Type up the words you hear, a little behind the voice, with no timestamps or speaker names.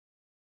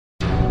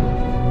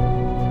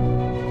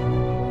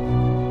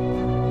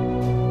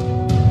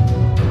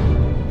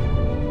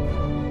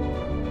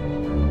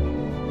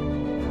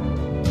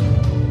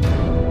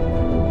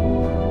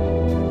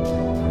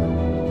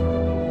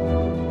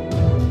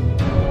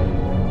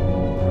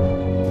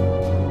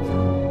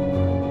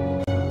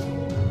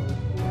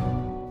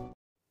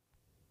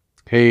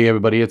Hey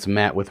everybody, it's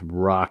Matt with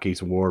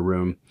Rocky's War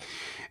Room,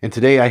 and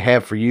today I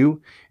have for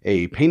you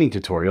a painting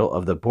tutorial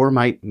of the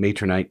Boromite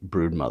Matronite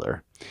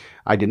Broodmother.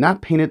 I did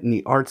not paint it in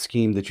the art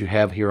scheme that you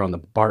have here on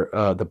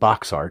the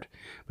box art,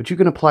 but you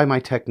can apply my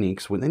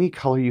techniques with any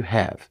color you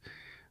have,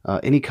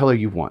 any color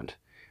you want.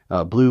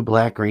 Blue,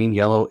 black, green,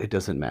 yellow, it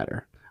doesn't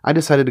matter. I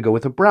decided to go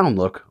with a brown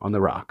look on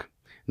the rock.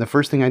 And the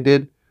first thing I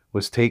did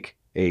was take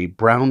a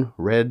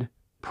brown-red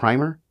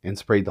primer and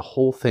sprayed the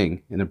whole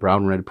thing in a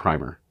brown-red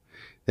primer.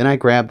 Then I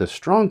grabbed the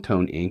strong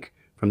tone ink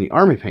from the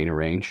Army Painter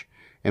range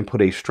and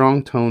put a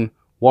strong tone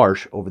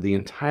wash over the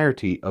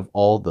entirety of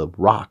all the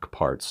rock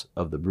parts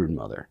of the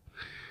Broodmother.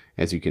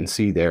 As you can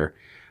see there,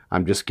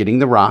 I'm just getting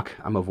the rock,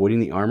 I'm avoiding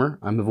the armor,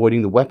 I'm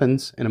avoiding the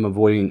weapons, and I'm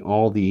avoiding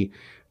all the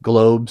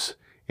globes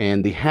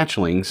and the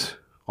hatchlings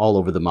all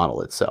over the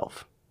model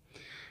itself.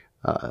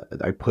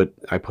 I put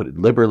it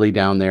liberally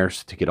down there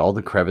to get all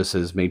the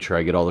crevices, made sure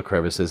I get all the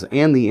crevices,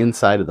 and the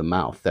inside of the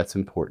mouth. That's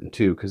important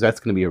too, because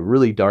that's going to be a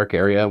really dark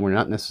area. We're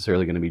not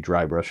necessarily going to be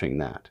dry brushing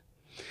that.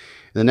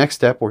 In the next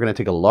step, we're going to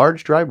take a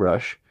large dry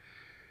brush,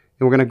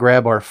 and we're going to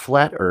grab our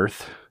flat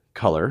earth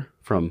color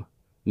from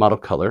Model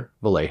Color,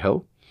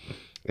 Vallejo,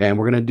 and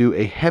we're going to do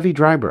a heavy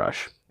dry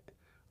brush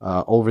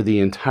over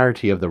the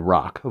entirety of the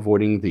rock,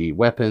 avoiding the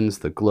weapons,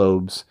 the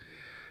globes,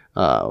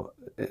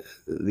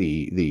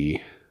 the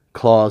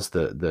claws,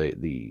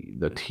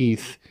 the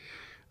teeth,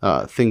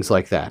 things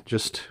like that,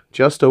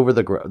 just over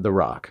the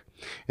rock.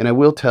 And I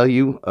will tell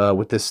you,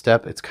 with this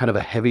step, it's kind of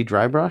a heavy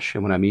dry brush,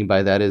 and what I mean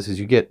by that is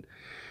you dip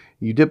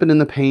it in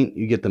the paint,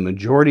 you get the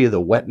majority of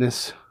the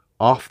wetness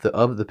of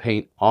the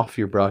paint off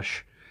your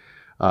brush.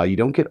 You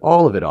don't get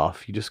all of it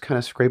off, you just kind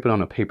of scrape it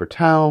on a paper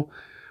towel,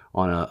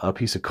 on a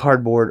piece of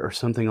cardboard or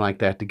something like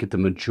that to get the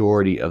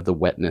majority of the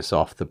wetness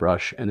off the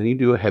brush, and then you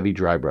do a heavy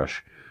dry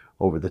brush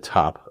over the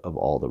top of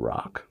all the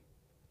rock.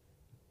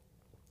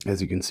 As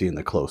you can see in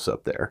the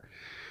close-up there,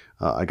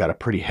 I got a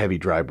pretty heavy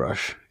dry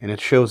brush, and it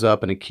shows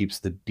up and it keeps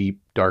the deep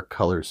dark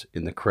colors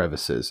in the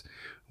crevices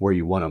where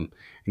you want them,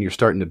 and you're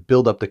starting to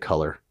build up the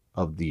color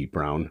of the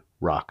brown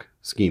rock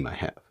scheme I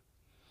have.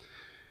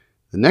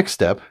 The next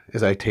step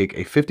is I take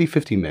a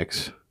 50-50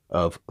 mix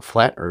of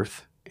flat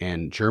earth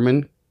and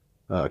German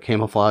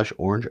camouflage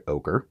orange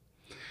ochre,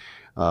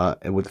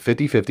 and with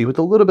 50-50 with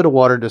a little bit of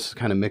water just to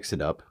kind of mix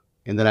it up,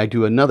 and then I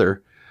do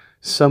another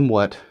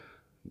somewhat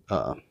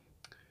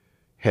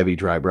heavy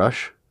dry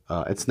brush.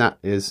 It's not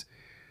as,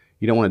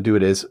 you don't want to do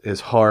it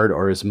as hard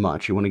or as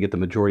much. You want to get the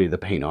majority of the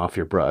paint off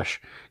your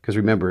brush, because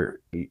remember,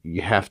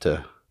 you have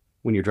to,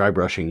 when you're dry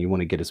brushing, you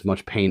want to get as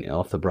much paint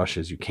off the brush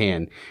as you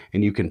can,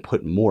 and you can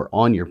put more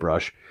on your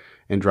brush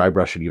and dry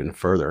brush it even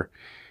further.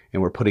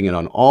 And we're putting it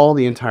on all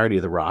the entirety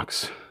of the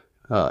rocks,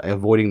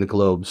 avoiding the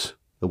globes,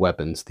 the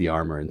weapons, the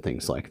armor, and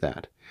things like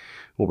that.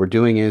 What we're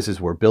doing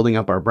is we're building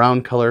up our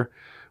brown color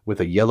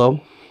with a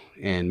yellow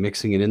and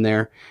mixing it in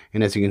there,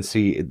 and as you can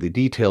see, the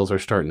details are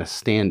starting to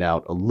stand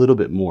out a little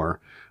bit more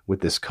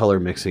with this color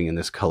mixing and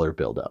this color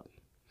buildup.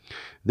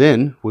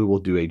 Then we will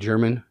do a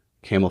German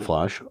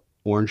camouflage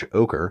orange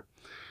ochre,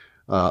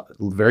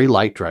 very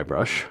light dry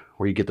brush,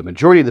 where you get the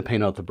majority of the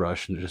paint out the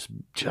brush and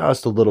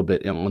just a little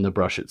bit on the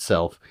brush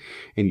itself,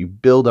 and you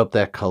build up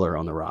that color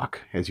on the rock.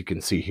 As you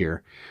can see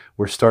here,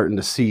 we're starting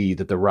to see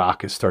that the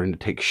rock is starting to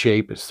take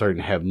shape. It's starting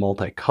to have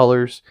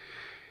multicolors.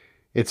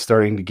 It's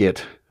starting to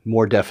get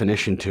more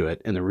definition to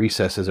it, and the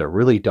recesses are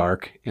really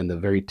dark, and the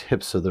very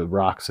tips of the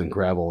rocks and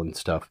gravel and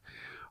stuff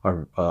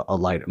are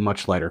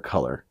much lighter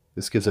color.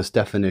 This gives us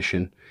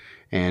definition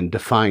and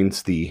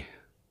defines the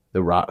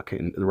rock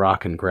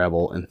and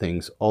gravel and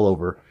things all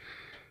over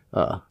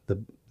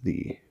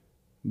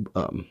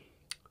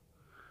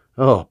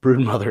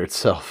Broodmother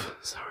itself.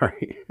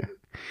 Sorry.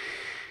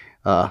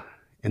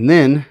 And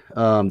then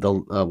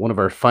one of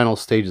our final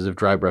stages of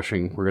dry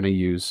brushing, we're going to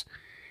use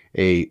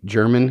a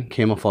German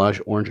camouflage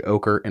orange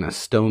ochre and a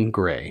stone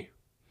gray.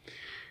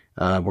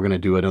 We're going to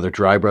do another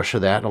dry brush of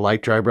that, a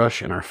light dry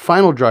brush, and our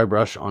final dry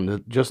brush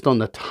just on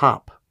the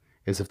top,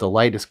 as if the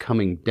light is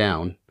coming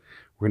down,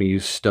 we're going to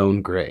use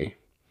stone gray.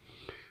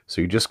 So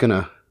you're just going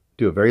to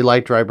do a very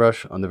light dry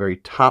brush on the very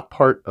top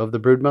part of the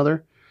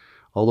Broodmother,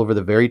 all over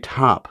the very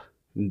top,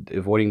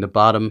 avoiding the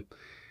bottom,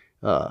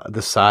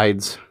 the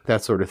sides,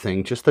 that sort of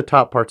thing, just the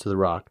top parts of the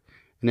rock.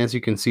 And as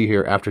you can see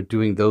here, after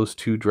doing those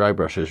two dry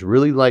brushes,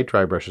 really light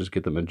dry brushes,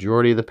 get the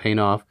majority of the paint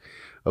off,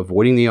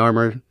 avoiding the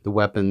armor, the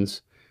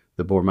weapons,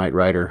 the Boromite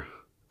rider,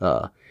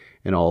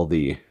 and all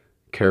the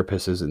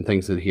carapaces and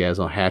things that he has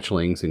on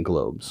hatchlings and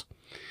globes.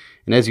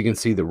 And as you can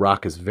see, the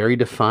rock is very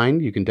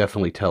defined. You can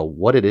definitely tell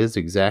what it is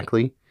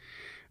exactly.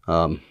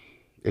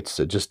 It's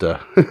just a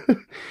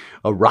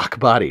rock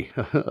body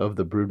of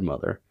the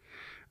Broodmother.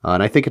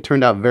 And I think it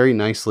turned out very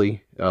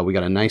nicely. We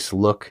got a nice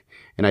look,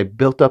 and I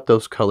built up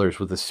those colors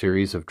with a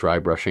series of dry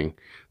brushing.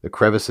 The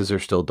crevices are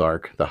still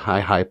dark. The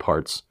high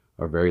parts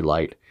are very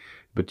light.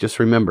 But just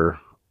remember,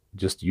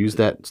 just use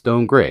that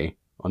stone gray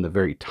on the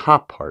very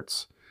top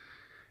parts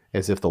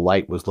as if the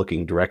light was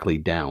looking directly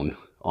down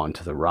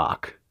onto the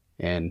rock.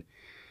 And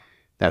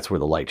that's where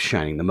the light's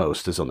shining the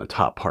most, is on the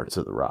top parts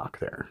of the rock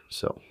there.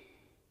 So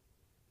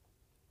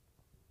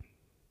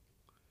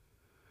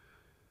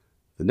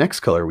The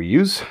next color we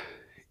use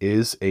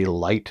is a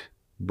light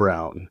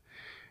brown.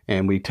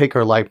 And we take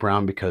our light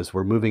brown because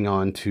we're moving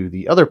on to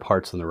the other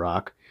parts on the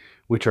rock,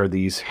 which are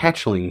these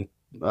hatchling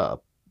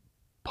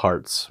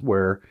parts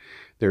where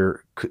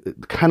they're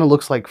kind of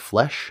looks like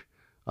flesh.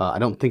 I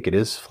don't think it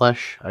is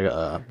flesh,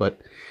 but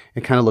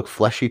it kind of looked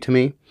fleshy to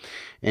me.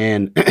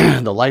 And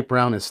the light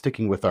brown is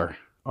sticking with our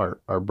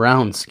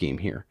brown scheme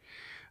here.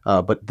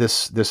 But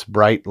this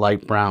bright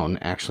light brown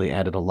actually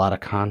added a lot of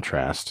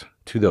contrast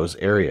to those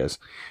areas.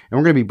 And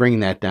we're going to be bringing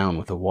that down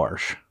with a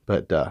wash.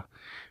 But for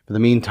the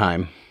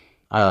meantime,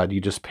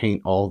 you just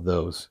paint all of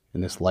those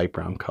in this light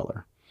brown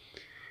color.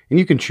 And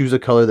you can choose a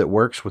color that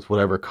works with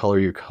whatever color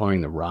you're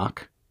coloring the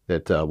rock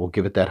that will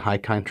give it that high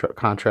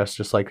contrast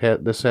just like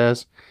this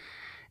has.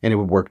 And it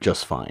would work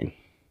just fine.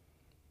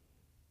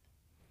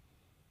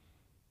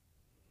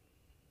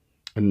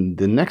 And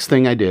the next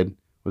thing I did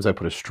was I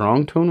put a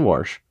strong tone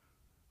wash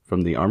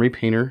from the Army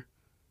Painter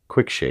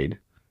Quick Shade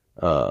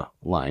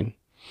line.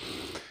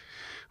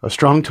 A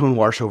strong tone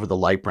wash over the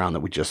light brown that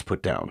we just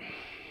put down.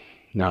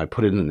 Now I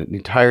put it in the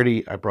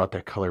entirety. I brought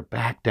that color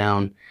back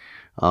down.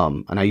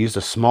 And I used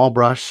a small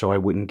brush so I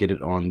wouldn't get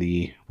it on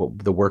the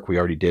work we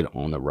already did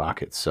on the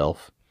rock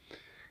itself.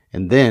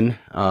 And then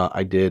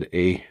I did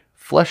a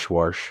flesh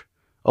wash.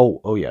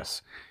 Oh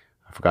yes,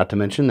 I forgot to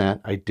mention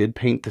that. I did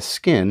paint the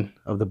skin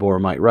of the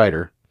Boromite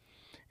rider.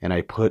 And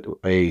I put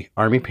a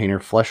Army Painter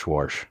flesh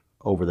wash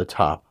over the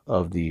top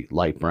of the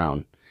light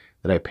brown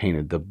that I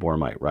painted the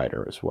Boromite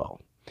rider as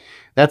well.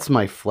 That's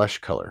my flesh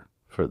color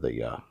for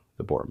the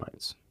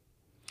Boromites.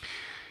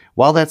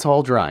 While that's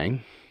all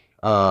drying,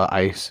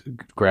 I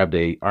grabbed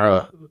a,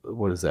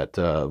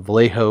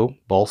 Vallejo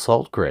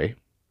Basalt Gray,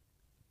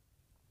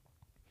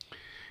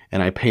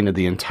 and I painted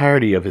the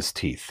entirety of his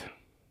teeth.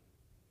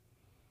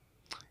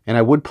 And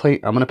I'm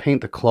going to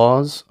paint the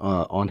claws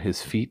on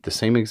his feet the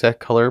same exact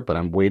color, but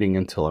I'm waiting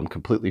until I'm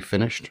completely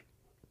finished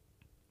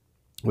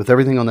with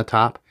everything on the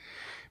top,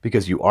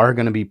 because you are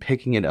going to be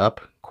picking it up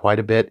quite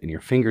a bit, and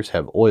your fingers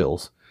have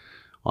oils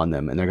on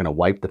them, and they're going to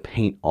wipe the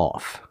paint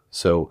off.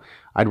 So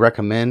I'd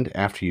recommend,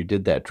 after you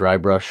did that dry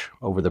brush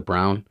over the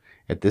brown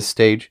at this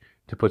stage,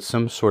 to put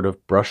some sort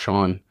of brush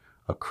on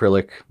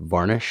acrylic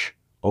varnish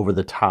over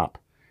the top,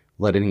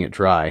 letting it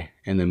dry,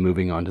 and then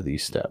moving on to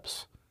these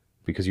steps,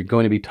 because you're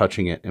going to be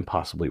touching it and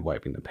possibly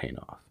wiping the paint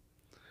off.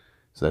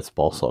 So that's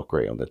Basalt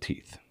Gray on the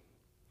teeth.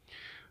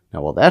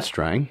 Now while that's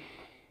drying,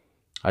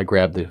 I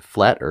grabbed the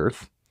flat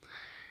earth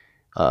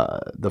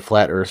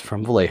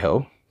from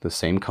Vallejo, the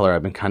same color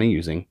I've been kind of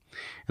using,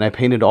 and I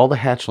painted all the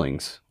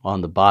hatchlings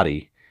on the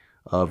body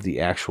of the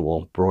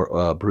actual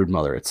brood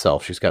mother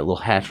itself. She's got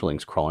little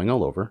hatchlings crawling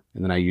all over,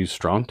 and then I used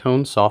strong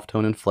tone, soft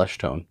tone, and flesh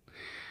tone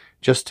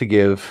just to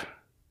give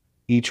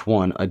each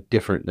one a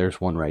different, there's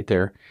one right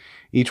there,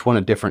 each one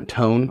a different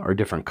tone or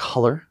different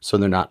color, so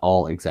they're not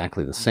all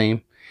exactly the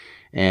same.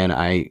 And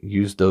I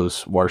used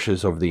those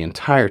washes over the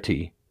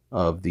entirety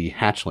of the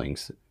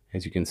hatchlings.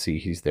 As you can see,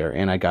 he's there,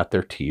 and I got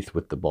their teeth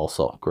with the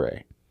Basalt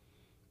Gray,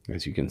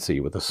 as you can see,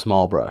 with a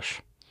small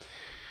brush.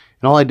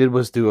 And all I did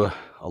was do a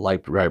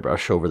light dry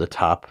brush over the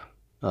top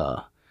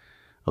of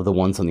the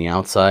ones on the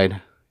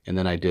outside, and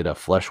then I did a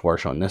flesh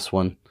wash on this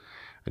one.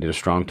 I did a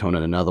strong tone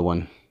on another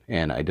one,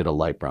 and I did a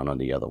light brown on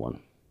the other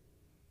one,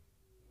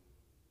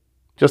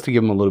 just to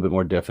give them a little bit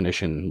more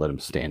definition and let them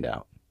stand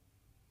out.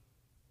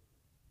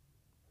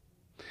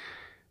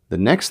 The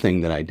next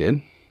thing that I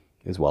did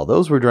is, while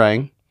those were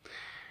drying,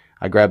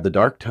 I grabbed the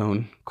dark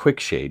tone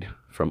Quick Shade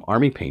from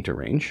Army Painter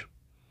range,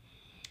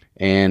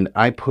 and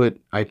I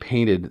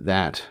painted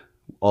that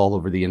all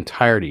over the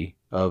entirety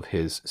of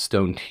his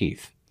stone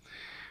teeth.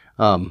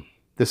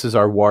 This is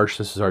our wash.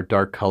 This is our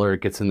dark color.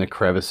 It gets in the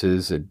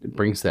crevices. It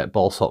brings that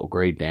Basalt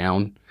Gray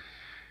down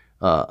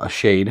a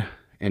shade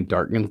and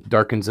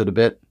darkens it a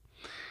bit.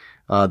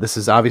 This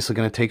is obviously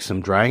going to take some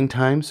drying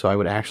time, so I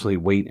would actually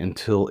wait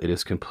until it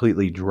is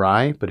completely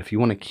dry. But if you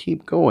want to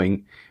keep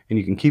going and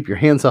you can keep your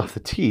hands off the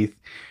teeth,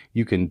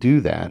 you can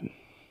do that.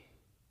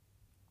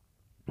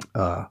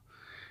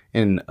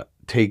 And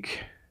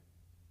take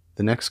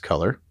the next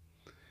color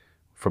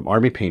from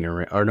Army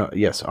Painter,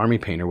 Army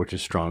Painter, which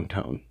is strong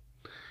tone.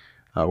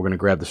 We're going to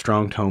grab the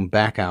strong tone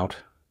back out,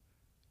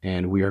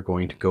 and we are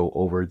going to go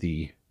over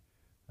the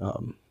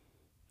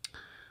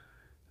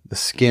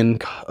skin,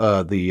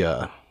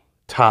 the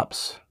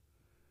tops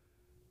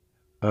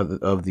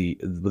of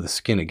the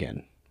skin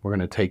again. We're going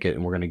to take it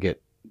and we're going to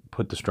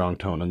put the strong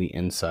tone on the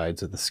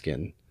insides of the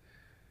skin,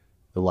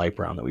 the light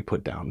brown that we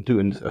put down,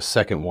 doing a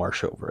second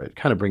wash over it,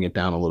 kind of bring it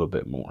down a little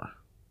bit more.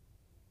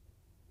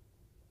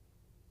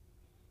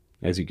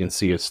 As you can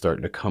see, it's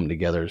starting to come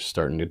together, it's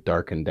starting to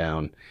darken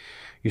down.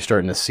 You're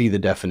starting to see the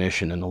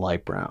definition in the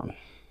light brown.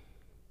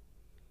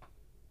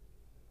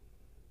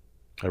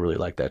 I really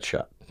like that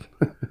shot.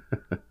 And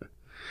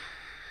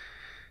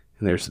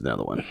there's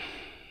another one.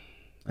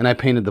 And I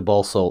painted the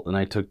basalt, and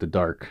I took the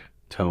dark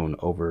tone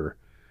over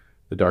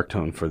the dark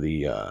tone for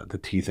the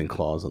teeth and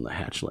claws on the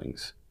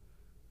hatchlings.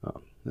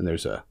 And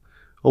there's a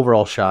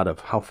overall shot of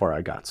how far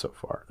I got so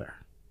far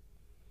there.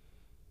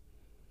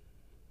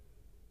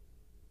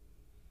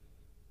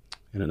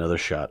 And another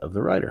shot of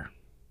the rider.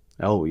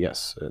 Oh,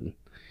 yes, and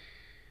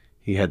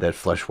he had that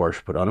flesh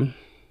wash put on him.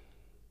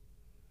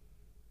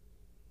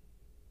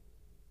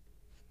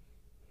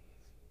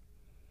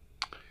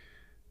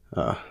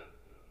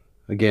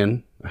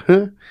 Again,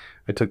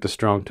 I took the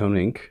strong tone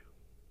ink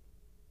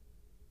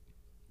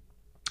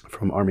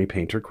from Army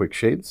Painter Quick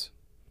Shades,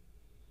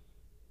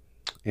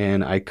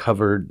 and I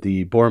covered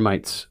the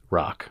Boromite's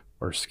rock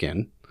or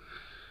skin,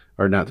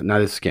 or not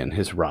his skin,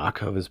 his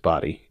rock of his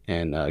body,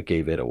 and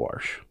gave it a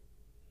wash.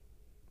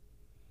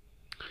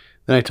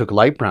 Then I took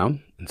light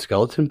brown and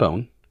skeleton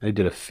bone, and I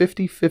did a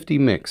 50-50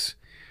 mix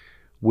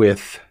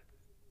with,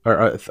 or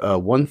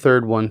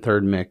 1/3,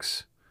 1/3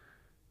 mix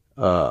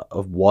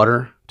of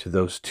water to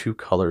those two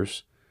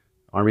colors,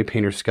 Army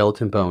Painter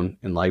skeleton bone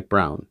and light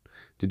brown,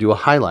 to do a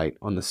highlight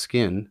on the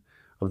skin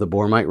of the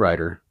Boromite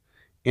rider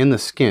and the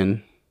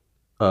skin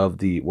of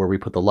the, where we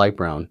put the light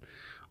brown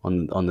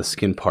on the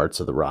skin parts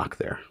of the rock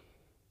there.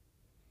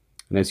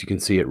 And as you can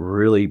see, it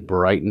really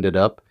brightened it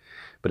up,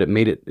 but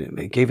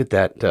it gave it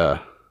that,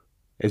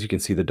 as you can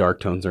see, the dark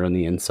tones are on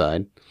the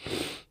inside.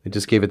 It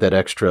just gave it that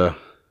extra,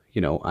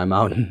 you know, I'm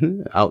out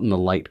out in the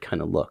light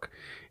kind of look.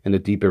 And the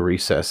deeper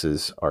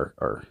recesses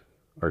are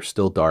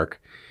still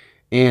dark,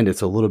 and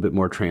it's a little bit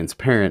more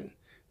transparent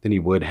than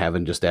you would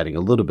having just adding a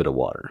little bit of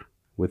water.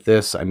 With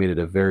this, I made it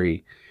a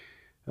very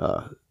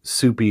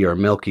soupy or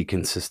milky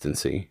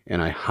consistency,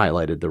 and I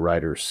highlighted the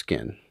rider's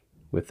skin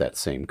with that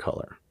same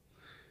color.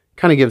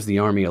 Kind of gives the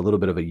army a little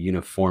bit of a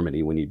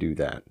uniformity when you do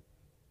that.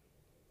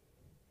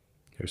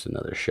 Here's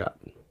another shot.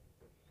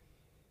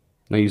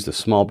 I used a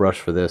small brush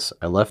for this.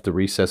 I left the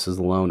recesses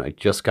alone. I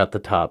just got the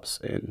tops,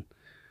 and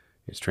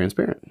it's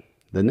transparent.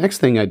 The next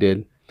thing I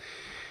did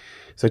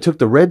is I took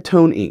the red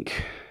tone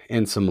ink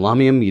and some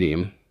Lahmian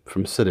Medium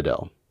from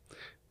Citadel,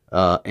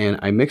 and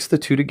I mixed the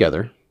two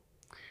together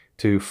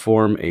to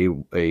form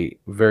a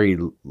very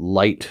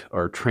light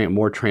or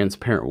more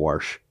transparent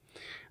wash.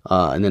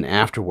 And then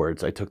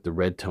afterwards, I took the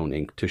red tone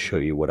ink to show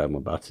you what I'm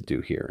about to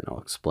do here, and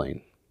I'll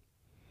explain.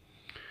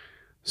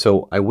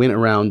 So I went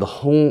around the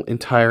whole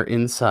entire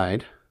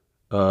inside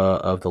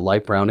of the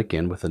light brown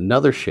again with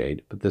another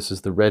shade, but this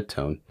is the red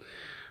tone,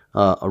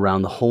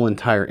 around the whole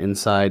entire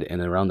inside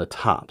and around the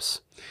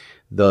tops.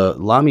 The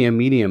Lahmian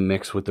Medium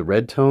mix with the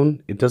red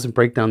tone, it doesn't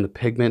break down the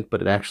pigment,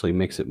 but it actually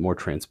makes it more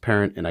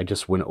transparent, and I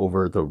just went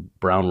over the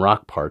brown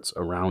rock parts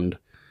around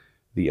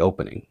the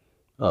opening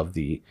of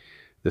the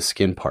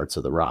skin parts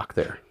of the rock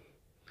there.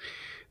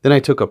 Then I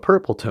took a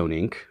purple tone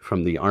ink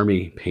from the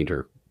Army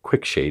Painter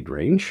Quick Shade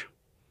range,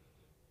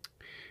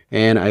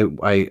 and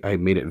I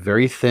made it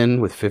very thin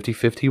with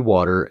 50-50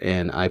 water,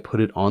 and I put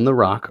it on the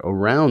rock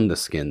around the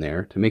skin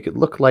there to make it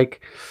look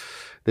like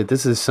that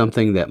this is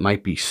something that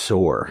might be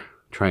sore,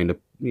 trying to,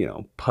 you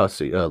know,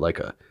 pussy, like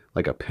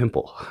a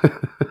pimple.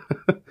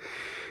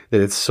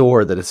 That it's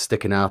sore, that it's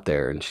sticking out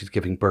there, and she's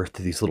giving birth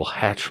to these little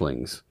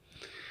hatchlings.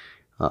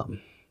 And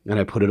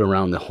I put it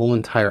around the whole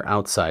entire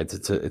outsides.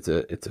 It's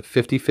a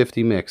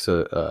 50-50 mix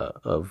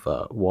of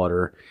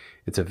water.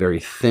 It's a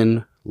very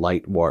thin,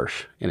 light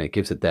wash, and it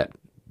gives it that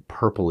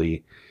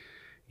purpley,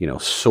 you know,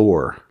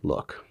 sore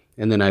look.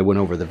 And then I went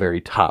over the very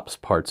top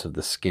parts of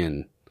the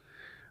skin,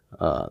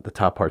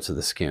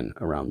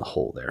 around the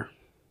hole there.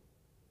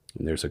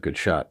 And there's a good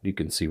shot. You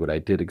can see what I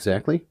did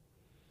exactly.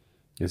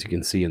 As you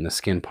can see in the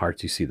skin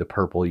parts, you see the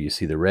purple, you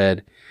see the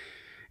red.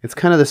 It's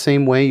kind of the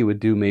same way you would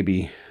do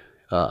maybe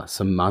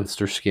some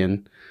monster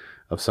skin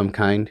of some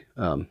kind.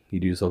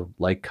 You'd use a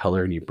light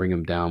color and you bring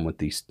them down with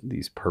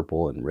these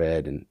purple and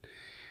red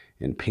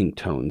and pink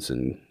tones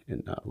and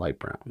light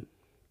brown.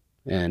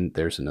 And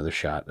there's another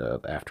shot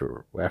of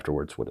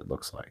afterwards what it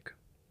looks like.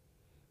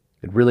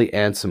 It really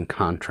adds some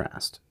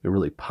contrast. It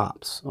really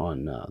pops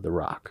on the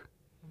rock.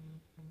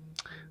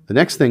 The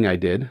next thing I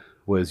did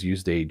was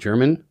used a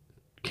German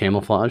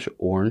camouflage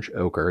orange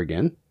ochre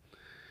again.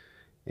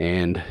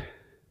 And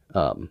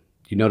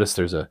you notice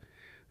there's a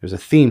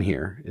theme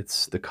here.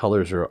 It's the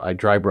colors are, I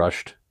dry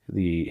brushed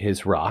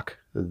the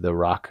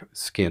rock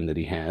skin that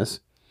he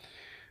has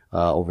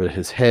over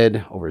his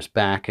head, over his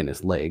back, and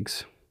his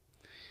legs.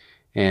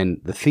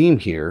 And the theme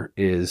here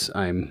is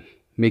I'm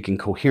making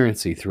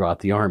coherency throughout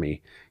the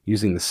army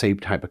using the same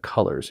type of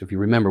colors. If you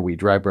remember, we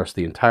dry brushed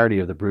the entirety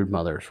of the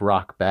Broodmother's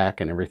rock, back,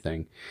 and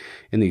everything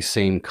in these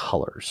same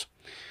colors.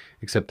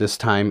 Except this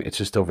time, it's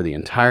just over the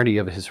entirety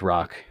of his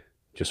rock,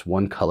 just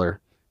one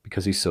color,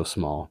 because he's so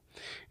small.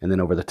 And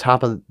then over the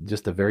top of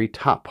just the very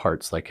top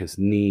parts, like his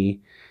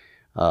knee,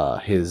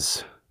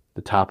 the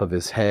top of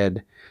his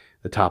head,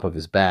 the top of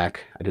his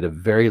back, I did a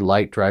very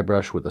light dry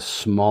brush with a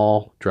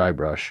small dry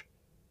brush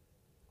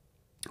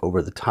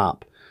over the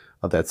top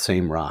of that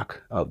same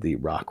rock, of the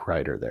rock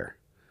rider there.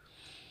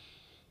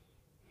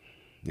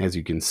 As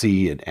you can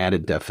see, it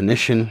added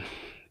definition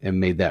and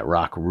made that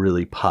rock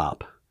really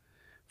pop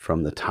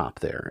from the top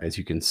there. As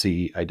you can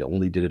see, I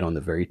only did it on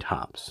the very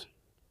tops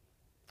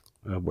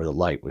where the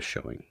light was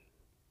showing.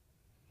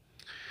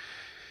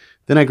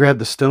 Then I grabbed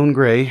the stone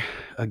gray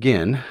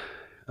again,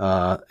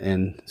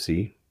 and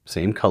see,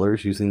 same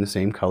colors, using the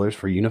same colors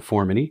for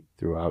uniformity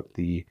throughout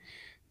the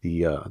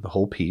the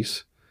whole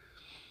piece.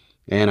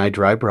 And I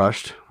dry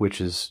brushed,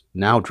 which is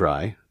now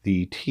dry,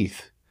 the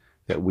teeth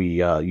that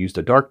we used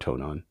a dark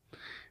tone on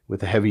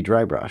with a heavy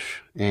dry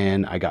brush.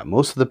 And I got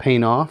most of the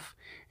paint off,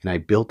 and I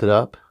built it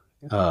up.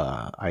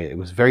 It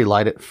was very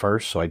light at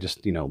first, so I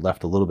just,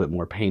 left a little bit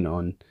more paint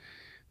on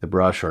the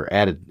brush, or I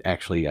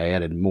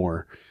added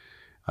more.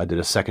 I did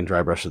a second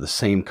dry brush of the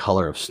same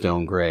color of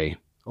stone gray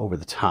over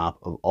the top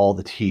of all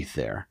the teeth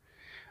there.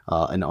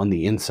 And on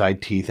the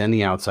inside teeth and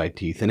the outside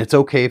teeth. And it's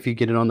okay if you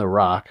get it on the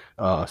rock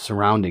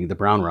surrounding the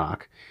brown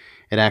rock.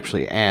 It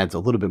actually adds a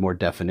little bit more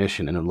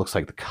definition, and it looks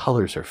like the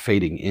colors are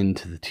fading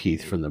into the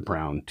teeth from the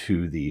brown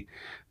to the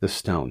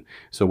stone.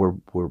 So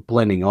we're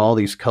blending all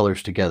these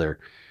colors together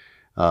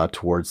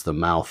towards the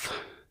mouth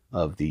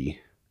of the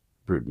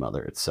brood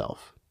mother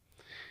itself.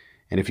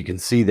 And if you can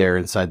see there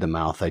inside the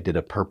mouth, I did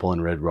a purple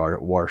and red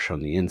wash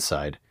on the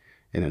inside,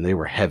 and then they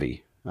were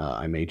heavy.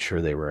 I made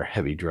sure they were a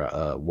heavy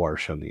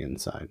wash on the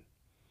inside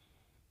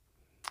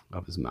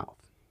of his mouth,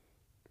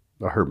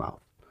 or her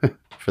mouth,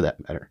 for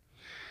that matter.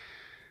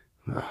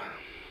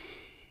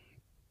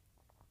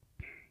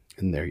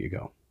 And there you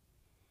go.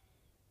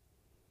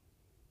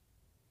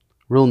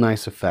 Real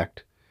nice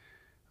effect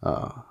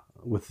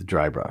with the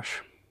dry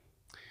brush.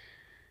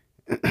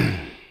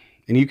 And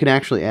you can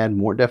actually add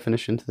more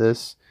definition to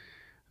this,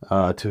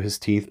 to his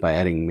teeth, by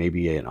adding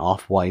maybe an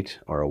off-white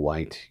or a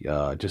white,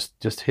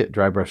 just hit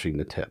dry brushing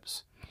the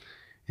tips.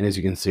 And as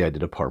you can see, I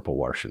did a purple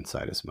wash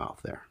inside his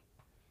mouth there,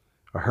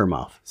 or her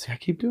mouth. See, I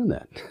keep doing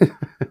that.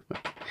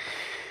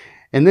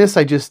 And this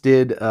I just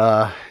did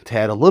to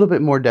add a little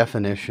bit more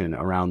definition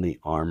around the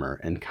armor,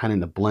 and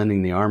kind of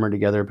blending the armor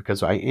together,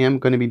 because I am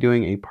going to be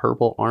doing a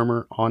purple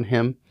armor on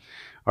him,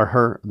 or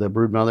her, the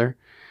brood mother.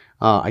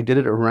 I did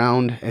it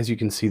around, as you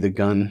can see, the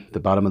gun, the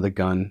bottom of the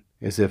gun,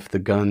 as if the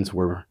guns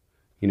were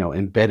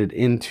embedded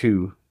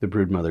into the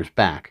brood mother's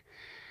back.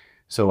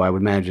 So I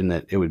would imagine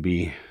that it would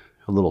be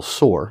a little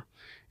sore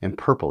and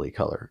purpley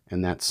color,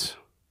 and that's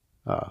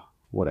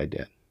what I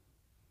did.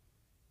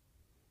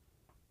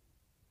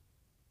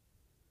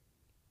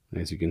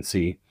 As you can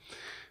see,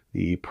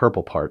 the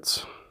purple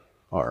parts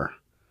are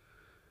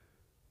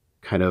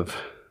kind of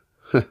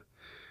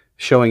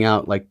showing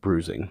out like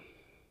bruising.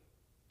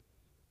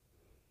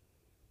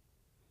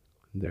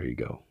 There you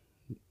go.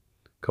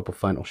 A couple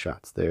final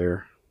shots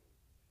there.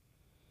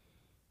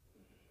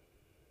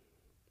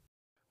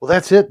 Well,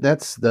 that's it.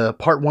 That's the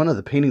part 1 of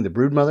the painting the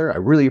brood mother. I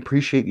really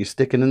appreciate you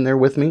sticking in there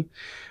with me.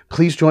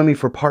 Please join me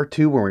for part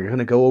 2, where we're going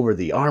to go over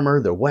the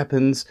armor, the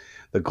weapons,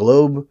 the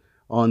globe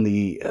on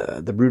the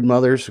brood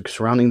mothers,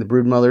 surrounding the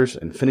brood mothers,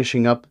 and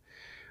finishing up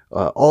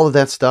all of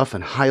that stuff,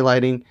 and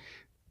highlighting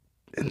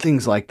and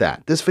things like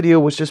that. This video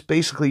was just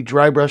basically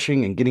dry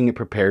brushing and getting it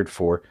prepared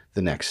for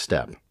the next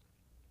step.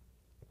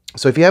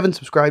 So if you haven't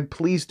subscribed,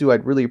 please do.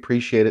 I'd really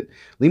appreciate it.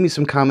 Leave me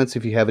some comments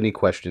if you have any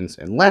questions.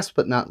 And last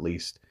but not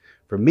least,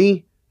 from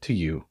me to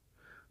you,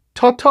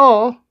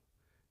 ta-ta,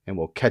 and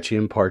we'll catch you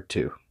in part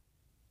 2.